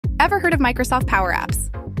Ever heard of Microsoft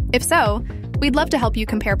PowerApps? If so, we'd love to help you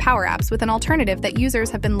compare PowerApps with an alternative that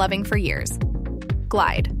users have been loving for years: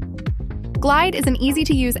 Glide. Glide is an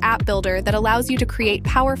easy-to-use app builder that allows you to create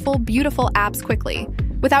powerful, beautiful apps quickly,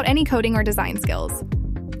 without any coding or design skills.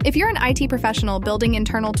 If you're an IT professional building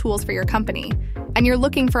internal tools for your company, and you're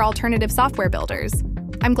looking for alternative software builders,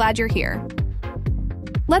 I'm glad you're here.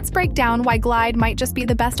 Let's break down why Glide might just be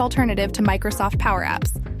the best alternative to Microsoft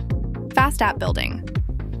PowerApps. Fast app building.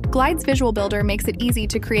 Glide's visual builder makes it easy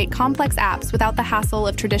to create complex apps without the hassle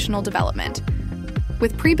of traditional development.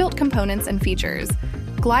 With pre-built components and features,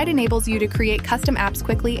 Glide enables you to create custom apps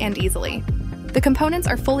quickly and easily. The components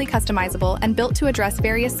are fully customizable and built to address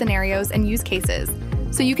various scenarios and use cases,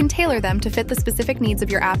 so you can tailor them to fit the specific needs of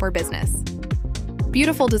your app or business.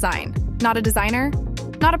 Beautiful design. Not a designer?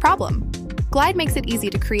 Not a problem. Glide makes it easy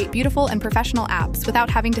to create beautiful and professional apps without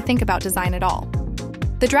having to think about design at all.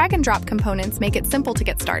 The drag-and-drop components make it simple to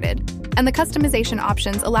get started, and the customization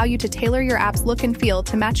options allow you to tailor your app's look and feel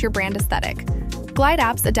to match your brand aesthetic. Glide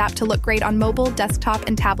apps adapt to look great on mobile, desktop,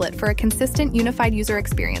 and tablet for a consistent, unified user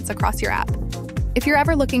experience across your app. If you're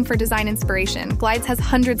ever looking for design inspiration, Glide has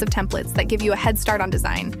hundreds of templates that give you a head start on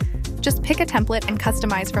design. Just pick a template and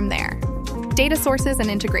customize from there. Data sources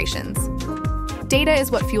and integrations. Data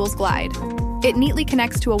is what fuels Glide. It neatly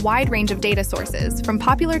connects to a wide range of data sources, from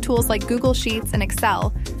popular tools like Google Sheets and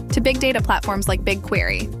Excel to big data platforms like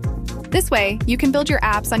BigQuery. This way, you can build your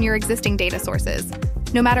apps on your existing data sources,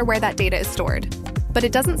 no matter where that data is stored. But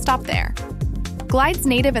it doesn't stop there. Glide's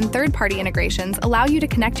native and third-party integrations allow you to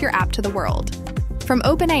connect your app to the world. From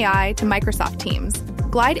OpenAI to Microsoft Teams,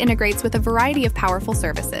 Glide integrates with a variety of powerful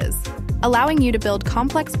services, allowing you to build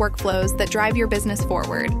complex workflows that drive your business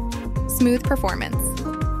forward. Smooth performance.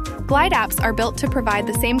 Glide apps are built to provide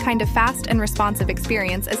the same kind of fast and responsive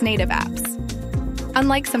experience as native apps.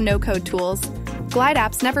 Unlike some no-code tools, Glide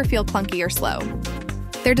apps never feel clunky or slow.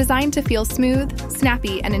 They're designed to feel smooth,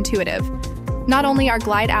 snappy, and intuitive. Not only are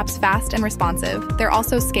Glide apps fast and responsive, they're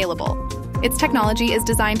also scalable. Its technology is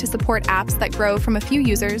designed to support apps that grow from a few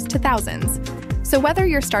users to thousands. So whether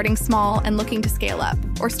you're starting small and looking to scale up,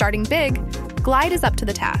 or starting big, Glide is up to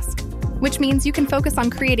the task, which means you can focus on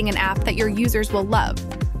creating an app that your users will love,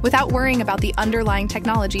 without worrying about the underlying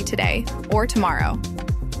technology today or tomorrow.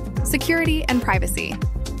 Security and privacy.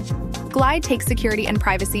 Glide takes security and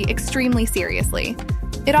privacy extremely seriously.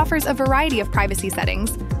 It offers a variety of privacy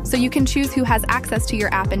settings, so you can choose who has access to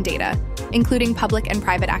your app and data, including public and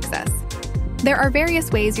private access. There are various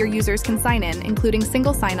ways your users can sign in, including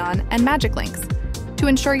single sign-on and magic links, to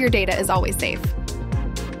ensure your data is always safe.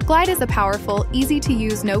 Glide is a powerful,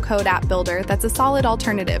 easy-to-use no-code app builder that's a solid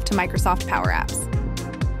alternative to Microsoft PowerApps.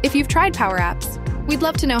 If you've tried PowerApps, we'd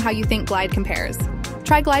love to know how you think Glide compares.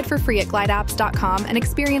 Try Glide for free at glideapps.com and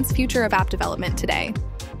experience future of app development today.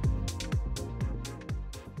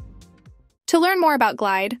 To learn more about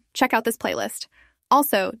Glide, check out this playlist.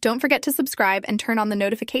 Also, don't forget to subscribe and turn on the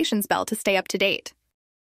notifications bell to stay up to date.